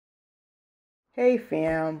Hey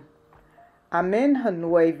fam, I'm in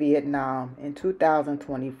Hanoi, Vietnam in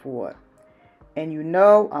 2024, and you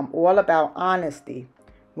know I'm all about honesty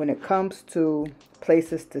when it comes to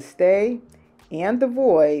places to stay and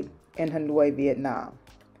avoid in Hanoi, Vietnam.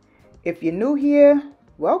 If you're new here,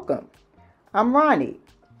 welcome. I'm Ronnie.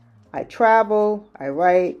 I travel, I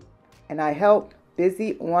write, and I help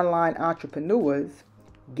busy online entrepreneurs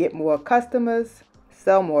get more customers,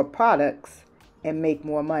 sell more products, and make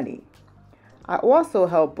more money. I also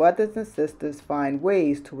help brothers and sisters find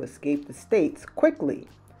ways to escape the States quickly.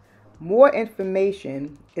 More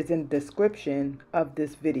information is in the description of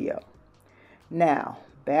this video. Now,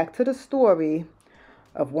 back to the story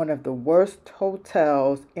of one of the worst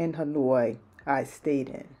hotels in Hanoi I stayed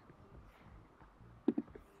in.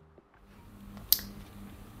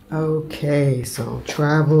 Okay, so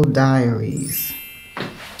travel diaries.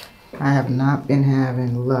 I have not been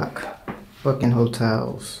having luck booking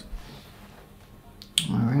hotels.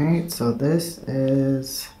 Alright, so this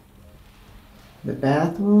is the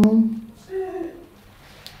bathroom,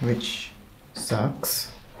 which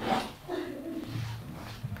sucks.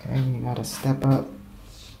 Okay, you gotta step up.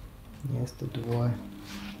 Here's the door.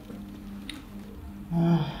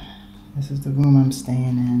 This is the room I'm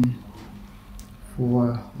staying in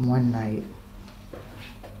for one night.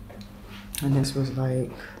 And this was like,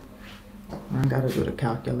 I gotta do the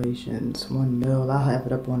calculations. 1 mil, I'll have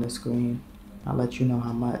it up on the screen. I'll let you know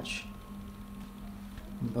how much.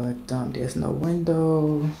 But there's no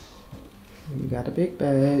window. You got a big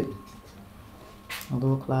bed, a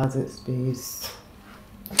little closet space,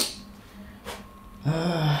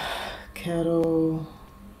 kettle,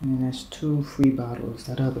 and there's 2 free bottles.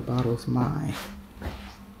 That other bottle's mine.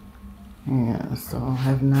 Yeah, so I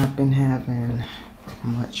have not been having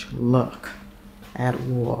much luck at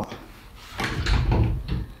all.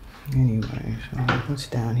 Anyway, so what's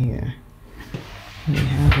down here? We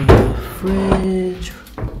have a fridge,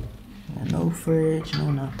 no fridge,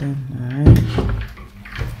 no nothing, alright.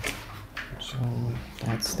 So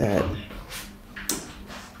that's that.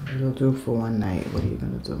 It'll do for one night. What are you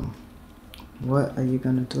gonna do? What are you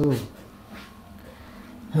gonna do?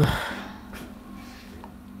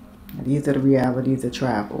 These are the realities of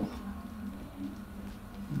travel.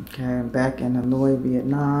 Okay, I'm back in Hanoi,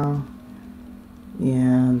 Vietnam.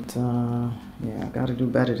 And yeah, I gotta do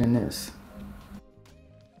better than this.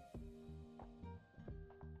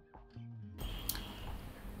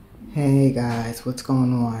 Hey guys, what's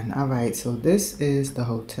going on? Alright, so this is the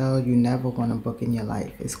hotel you never want to book in your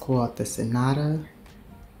life. It's called the Sonata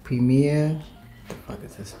Premier. What the fuck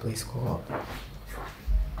is this place called?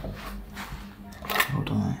 Hold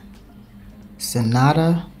on.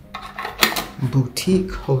 Sonata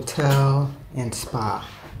Boutique Hotel and Spa.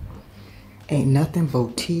 Ain't nothing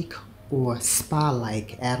boutique or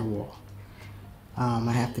spa-like at all.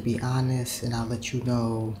 I have to be honest, and I'll let you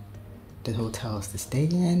know the hotels to stay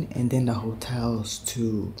in and then the hotels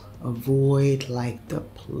to avoid like the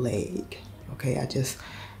plague. Okay, I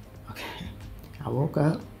woke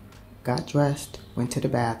up, got dressed, went to the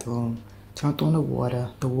bathroom, turned on the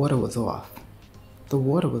water was off. The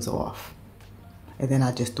water was off. And then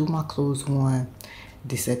I just threw my clothes on.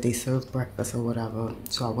 They said they served breakfast or whatever.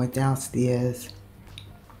 So I went downstairs,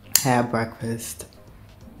 had breakfast.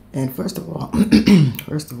 And first of all,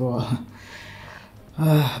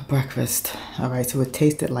 breakfast. All right, so it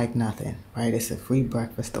tasted like nothing, right? It's a free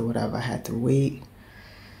breakfast or whatever. I had to wait,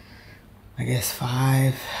 I guess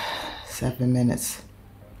 5-7 minutes.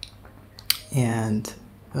 And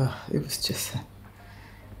it was just,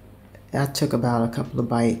 I took about a couple of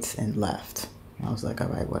bites and left. I was like, all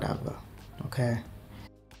right, whatever, okay?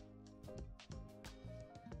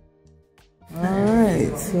 All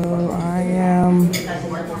right, so I am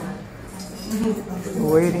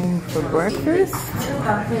waiting for breakfast.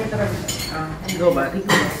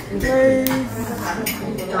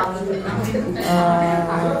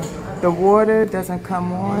 The water doesn't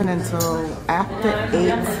come on until after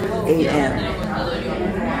 8 a.m.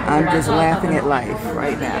 I'm just laughing at life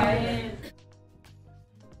right now.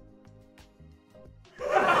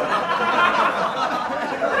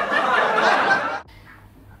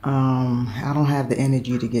 I don't have the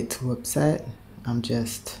energy to get too upset. I'm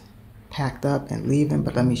just packed up and leaving,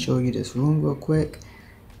 but let me show you this room real quick.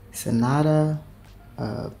 Sonata,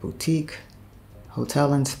 Boutique,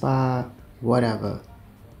 Hotel and Spa, whatever.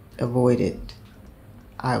 Avoid it.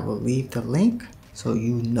 I will leave the link so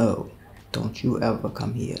you know. Don't you ever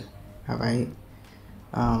come here. Alright?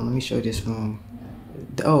 Let me show you this room.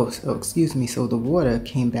 Oh, excuse me. So the water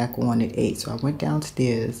came back on at 8. So I went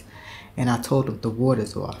downstairs and I told them the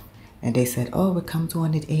water's off. And they said, oh, it comes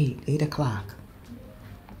on at 8 o'clock.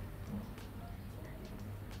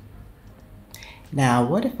 Now,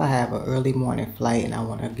 what if I have an early morning flight and I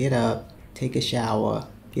want to get up, take a shower,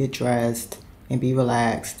 get dressed, and be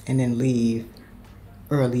relaxed, and then leave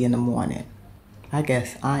early in the morning? I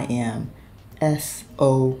guess I am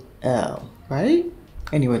SOL, right?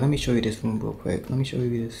 Anyway, let me show you this room real quick. Let me show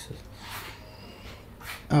you this.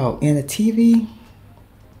 Oh, and the TV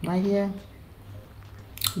right here.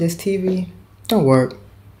 This TV don't work.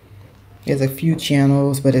 There's a few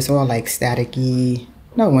channels, but it's all like staticky.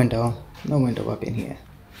 No window up in here.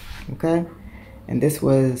 Okay, and this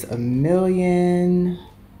was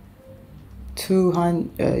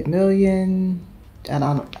 $1,200,000. And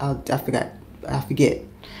I forget.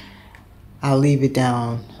 I'll leave it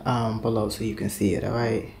down below so you can see it. All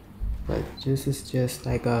right, but this is just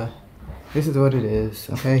like this is what it is.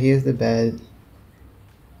 Okay, here's the bed.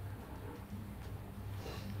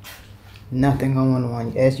 Nothing going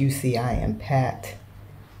on. As you see, I am packed,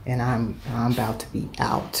 and I'm about to be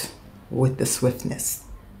out with the swiftness.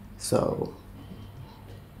 So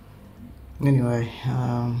anyway,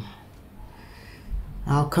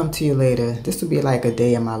 I'll come to you later. This will be like a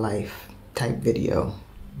day in my life type video,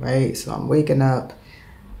 right? So I'm waking up.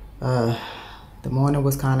 The morning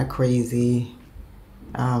was kind of crazy.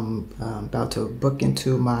 I'm about to book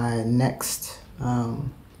into my next,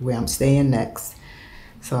 where I'm staying next.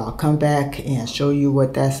 So I'll come back and show you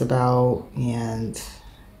what that's about and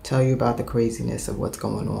tell you about the craziness of what's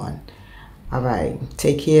going on. All right,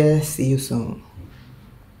 take care. See you soon.